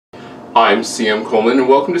I'm CM Coleman and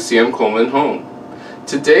welcome to CM Coleman Home.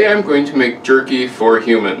 Today I'm going to make jerky for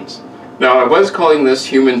humans. Now I was calling this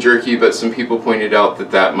human jerky, but some people pointed out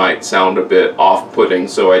that that might sound a bit off-putting,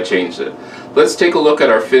 so I changed it. Let's take a look at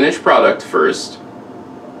our finished product first.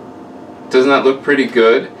 Doesn't that look pretty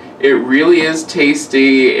good? It really is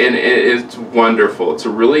tasty and it's wonderful. It's a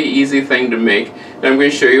really easy thing to make and I'm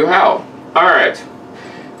going to show you how. Alright,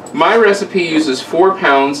 my recipe uses 4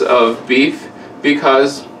 pounds of beef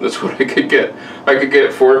because that's what I could get. I could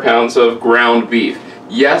get 4 pounds of ground beef.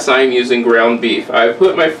 Yes, I'm using ground beef. I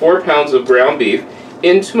put my 4 pounds of ground beef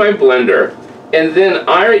into my blender and then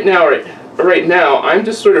right now I'm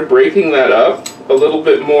just sort of breaking that up a little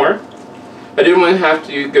bit more. I didn't want to have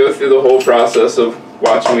to go through the whole process of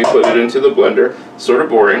watching me put it into the blender. Sort of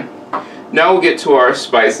boring. Now we'll get to our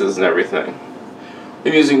spices and everything.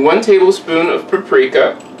 I'm using 1 tablespoon of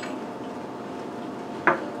paprika,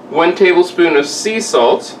 1 tablespoon of sea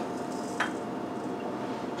salt,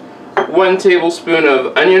 1 tablespoon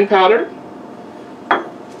of onion powder,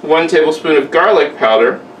 1 tablespoon of garlic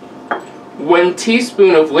powder, 1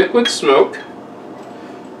 teaspoon of liquid smoke,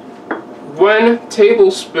 1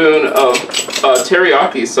 tablespoon of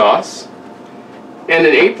teriyaki sauce, and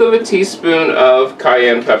 1/8 of a teaspoon of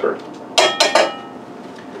cayenne pepper.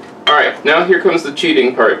 Alright, now here comes the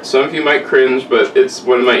cheating part. Some of you might cringe, but it's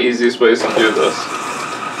one of my easiest ways to do this.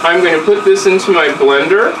 I'm going to put this into my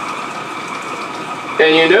blender,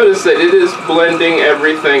 and you notice that it is blending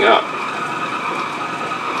everything up.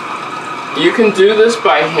 You can do this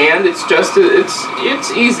by hand.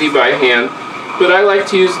 It's easy by hand. But I like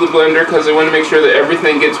to use the blender because I want to make sure that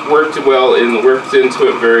everything gets worked well and worked into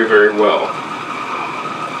it very, very well.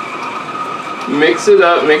 Mix it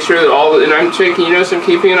up, make sure that and I'm checking, you notice I'm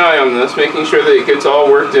keeping an eye on this, making sure that it gets all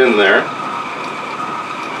worked in there.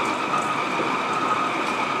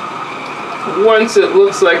 Once it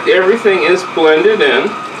looks like everything is blended in,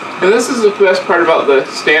 and this is the best part about the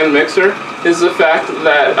stand mixer, is the fact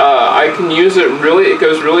that I can use it it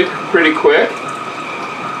goes really pretty quick.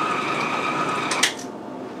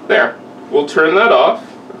 There, we'll turn that off,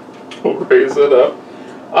 we'll raise it up.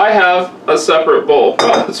 I have a separate bowl.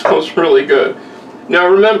 Wow, that smells really good. Now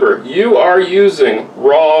remember, you are using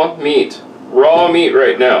raw meat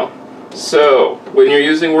right now. So when you're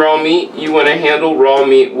using raw meat, you want to handle raw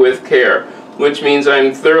meat with care, which means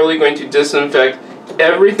I'm thoroughly going to disinfect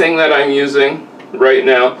everything that I'm using right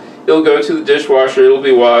now. It'll go to the dishwasher, it'll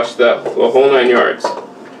be washed, the whole 9 yards.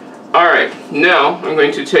 Alright, now I'm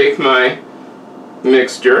going to take my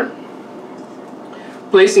mixture,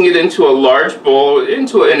 placing it into a large bowl,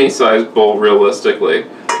 into any size bowl realistically.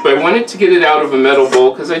 But I wanted to get it out of a metal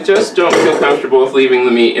bowl because I just don't feel comfortable with leaving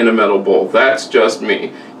the meat in a metal bowl. That's just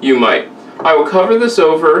me. You might. I will cover this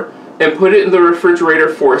over and put it in the refrigerator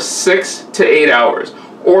for 6 to 8 hours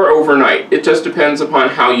or overnight. It just depends upon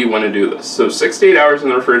how you want to do this. So 6 to 8 hours in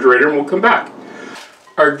the refrigerator and we'll come back.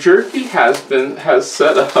 Our jerky has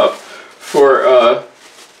set up for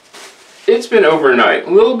it's been overnight,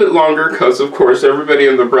 a little bit longer because of course everybody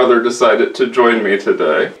and their brother decided to join me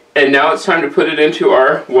today. And now it's time to put it into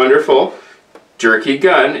our wonderful jerky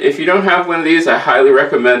gun. If you don't have one of these, I highly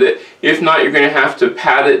recommend it. If not, you're going to have to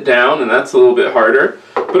pat it down and that's a little bit harder.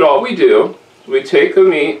 But all we do, we take the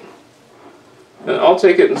meat, and I'll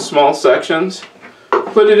take it in small sections,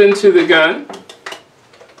 put it into the gun,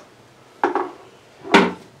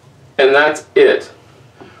 and that's it.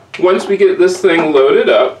 Once we get this thing loaded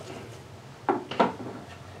up,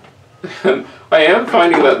 I am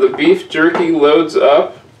finding that the beef jerky loads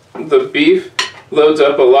up. The beef loads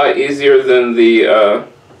up a lot easier than the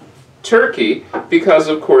turkey because,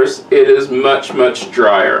 of course, it is much, much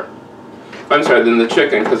drier. I'm sorry, than the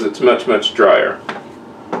chicken because it's much, much drier.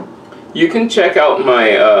 You can check out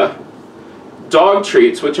my dog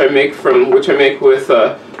treats, which I make with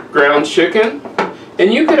ground chicken,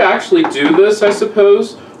 and you could actually do this, I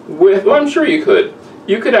suppose, with. Well, I'm sure you could.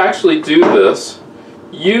 You could actually do this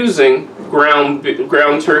using ground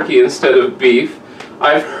turkey instead of beef.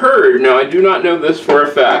 I've heard, now I do not know this for a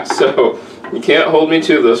fact, so you can't hold me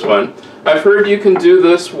to this one. I've heard you can do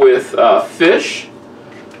this with fish,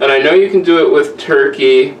 and I know you can do it with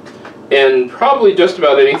turkey, and probably just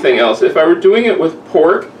about anything else. If I were doing it with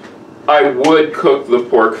pork, I would cook the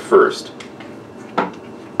pork first,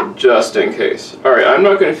 just in case. Alright, I'm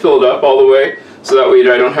not going to fill it up all the way, so that way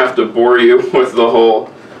I don't have to bore you with the whole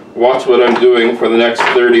watch what I'm doing for the next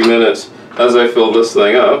 30 minutes as I fill this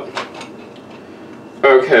thing up.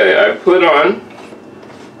 Okay, I put on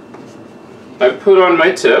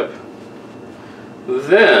my tip.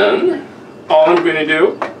 Then all I'm going to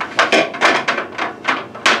do,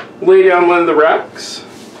 lay down one of the racks,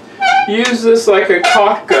 use this like a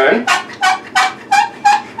caulk gun.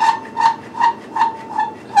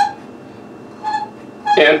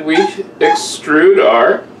 And we extrude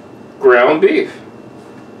our ground beef.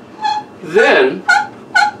 Then,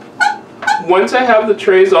 once I have the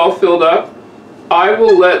trays all filled up, I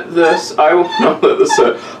will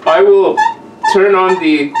turn on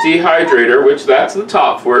the dehydrator, which that's the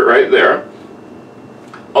top for it right there.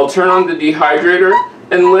 I'll turn on the dehydrator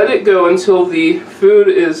and let it go until the food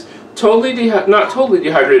is totally, not totally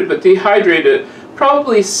dehydrated, but dehydrated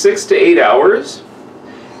probably 6 to 8 hours.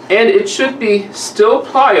 And it should be still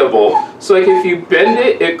pliable, so like if you bend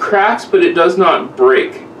it, it cracks, but it does not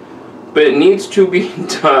break. But it needs to be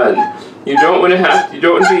done. You don't want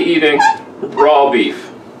to be eating raw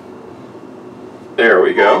beef. There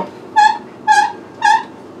we go.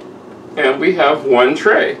 And we have one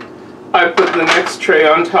tray. I put the next tray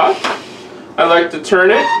on top. I like to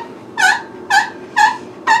turn it.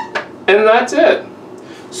 And that's it.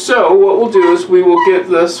 So what we'll do is we will get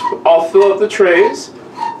this, I'll fill up the trays.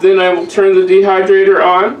 Then I will turn the dehydrator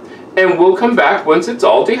on, and we'll come back once it's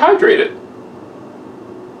all dehydrated.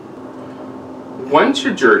 Once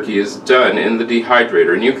your jerky is done in the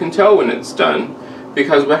dehydrator, and you can tell when it's done,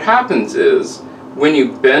 because what happens is, when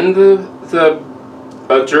you bend the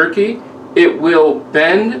jerky, it will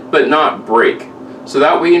bend but not break. So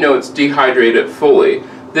that way you know it's dehydrated fully.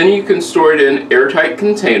 Then you can store it in airtight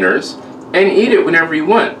containers and eat it whenever you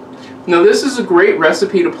want. Now this is a great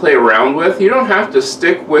recipe to play around with. You don't have to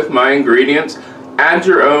stick with my ingredients. Add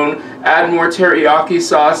your own, add more teriyaki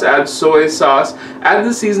sauce, add soy sauce, add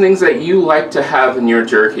the seasonings that you like to have in your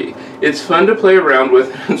jerky. It's fun to play around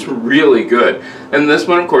with, it's really good. And this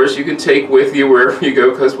one, of course, you can take with you wherever you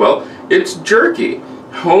go because, well, it's jerky.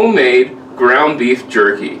 Homemade ground beef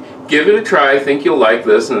jerky. Give it a try, I think you'll like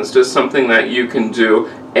this, and it's just something that you can do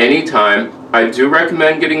anytime. I do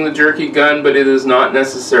recommend getting the jerky gun, but it is not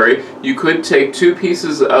necessary. You could take 2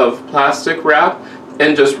 pieces of plastic wrap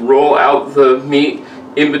and just roll out the meat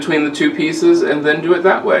in between the 2 pieces and then do it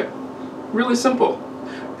that way. Really simple.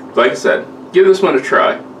 Like I said, give this one a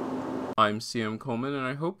try. I'm CM Coleman, and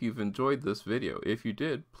I hope you've enjoyed this video. If you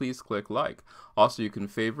did, please click like. Also, you can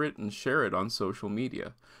favorite and share it on social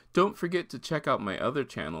media. Don't forget to check out my other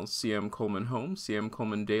channels, CM Coleman Home, CM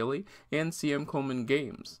Coleman Daily, and CM Coleman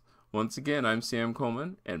Games. Once again, I'm CM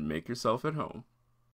Coleman, and make yourself at home.